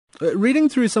Reading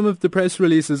through some of the press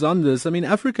releases on this,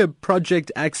 Africa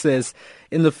Project Access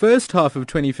in the first half of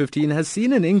 2015 has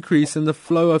seen an increase in the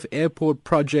flow of airport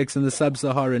projects in the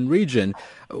sub-Saharan region.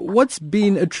 What's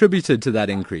been attributed to that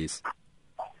increase?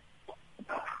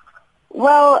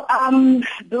 Well,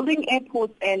 building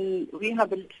airports and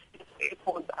rehabilitating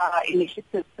airports are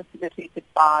initiatives facilitated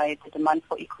by the demand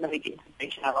for economic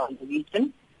integration around the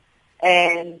region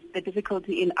and the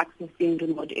difficulty in accessing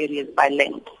remote areas by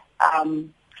land.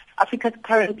 Africa is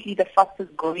currently the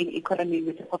fastest growing economy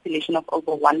with a population of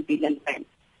over 1 billion people.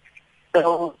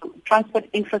 So transport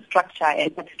infrastructure,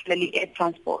 and particularly air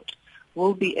transport,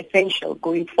 will be essential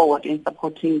going forward in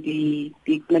supporting the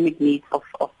economic needs of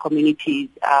communities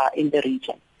in the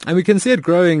region. And we can see it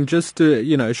growing just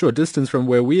a short distance from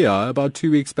where we are. About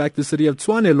 2 weeks back, the city of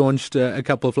Tshwane launched a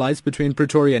couple of flights between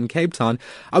Pretoria and Cape Town.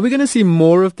 Are we going to see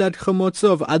more of that,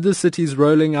 Kgomotso, of other cities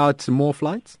rolling out more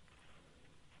flights?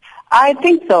 I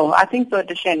think so,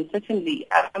 Deshen, certainly.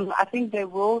 I think there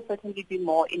will certainly be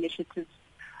more initiatives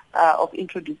of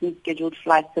introducing scheduled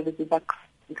flight services across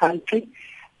the country.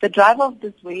 The driver of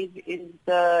this wave is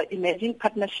the emerging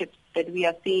partnerships that we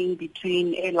are seeing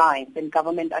between airlines and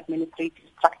government administrative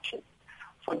structures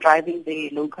for driving the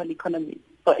local economy.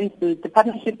 For instance, the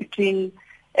partnership between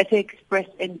SA Express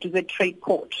and Dubai Trade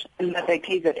Port and the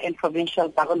KZN provincial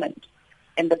government,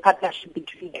 and the partnership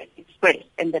between SA Express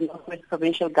and the Northwest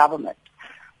provincial government.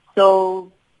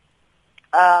 So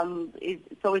is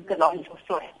the launch of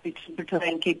flights between Pretoria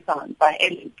and Cape Town by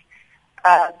Airlink.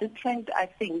 This trend, I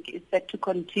think, is set to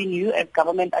continue as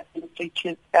government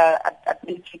administrative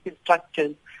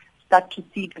structures start to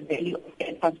see the value of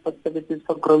air transport services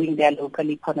for growing their local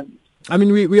economies.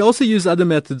 We also use other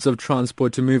methods of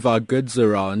transport to move our goods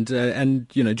around. During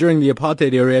the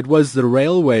apartheid era, it was the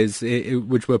railways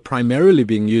which were primarily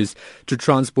being used to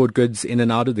transport goods in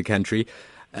and out of the country.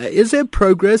 Is there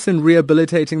progress in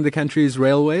rehabilitating the country's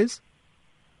railways?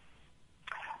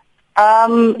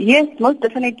 Yes, most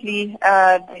definitely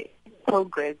there is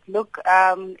progress. Look,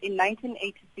 in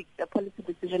 1986, a policy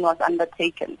decision was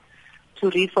undertaken to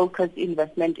refocus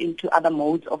investment into other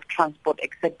modes of transport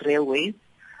except railways,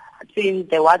 since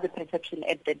there was a perception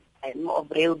at that time of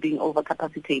rail being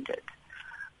overcapacitated.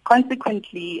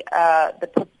 Consequently, the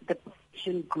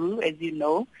population grew, as you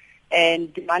know,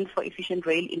 and demand for efficient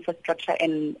rail infrastructure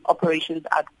and operations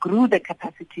outgrew the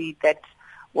capacity that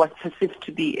was perceived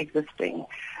to be existing,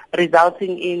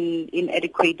 resulting in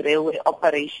inadequate railway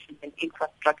operations and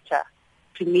infrastructure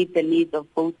to meet the needs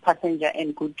of both passenger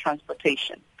and goods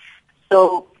transportation.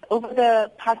 So over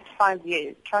the past 5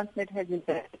 years, Transnet has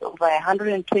invested over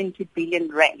 120 billion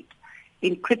rand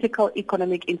in critical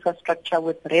economic infrastructure,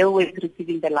 with railways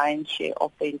receiving the lion's share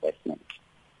of the investment.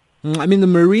 The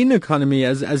marine economy,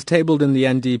 as tabled in the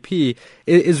NDP,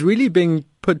 is really being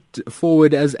put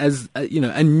forward as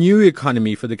a new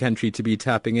economy for the country to be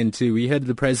tapping into. We heard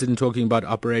the president talking about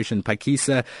Operation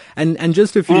Phakisa, and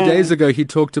just a few days ago he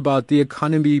talked about the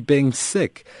economy being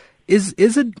sick. Is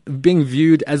it being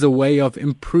viewed as a way of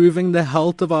improving the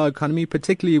health of our economy,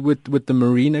 particularly with the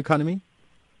marine economy?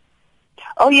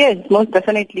 Oh yes, most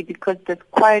definitely, because there's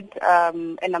quite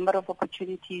a number of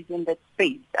opportunities in that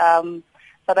space.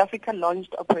 South Africa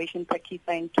launched Operation Phakisa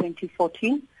in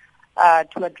 2014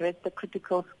 to address the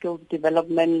critical skills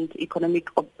development, economic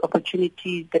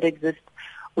opportunities that exist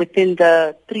within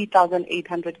the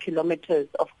 3,800 kilometers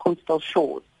of coastal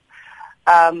shores.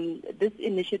 This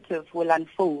initiative will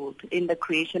unfold in the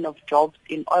creation of jobs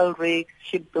in oil rigs,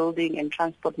 shipbuilding, and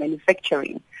transport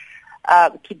manufacturing.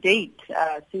 To date,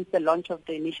 since the launch of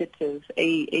the initiative,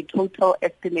 a total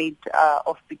estimate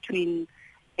of between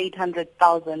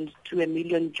 800,000 to 1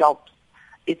 million jobs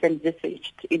is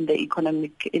envisaged in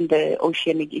the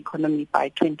oceanic economy by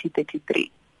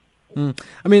 2033.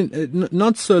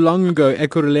 Not so long ago,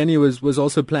 Ekurhuleni was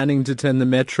also planning to turn the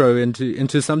metro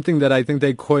into something that I think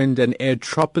they coined an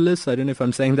airtropolis. I don't know if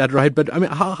I'm saying that right, but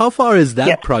how far is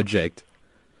that project?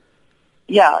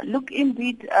 Yeah, look,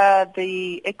 indeed,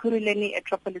 the Ekurhuleni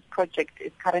Airtropolis project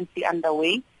is currently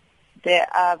underway. There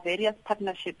are various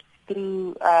partnerships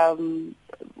through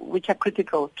which are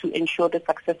critical to ensure the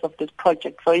success of this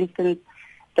project. For instance,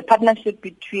 the partnership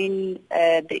between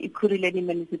the Ekurhuleni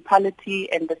municipality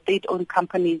and the state-owned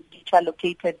companies which are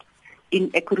located in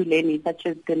Ekurhuleni, such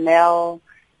as the NEL,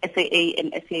 SAA,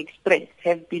 and SA Express,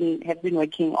 have been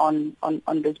working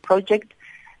on this project.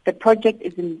 The project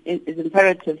is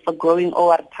imperative for growing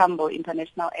OR Tambo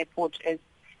International Airport as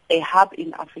a hub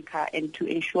in Africa, and to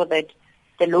ensure that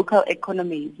the local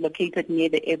economies located near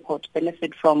the airport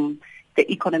benefit from the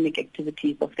economic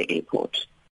activities of the airport.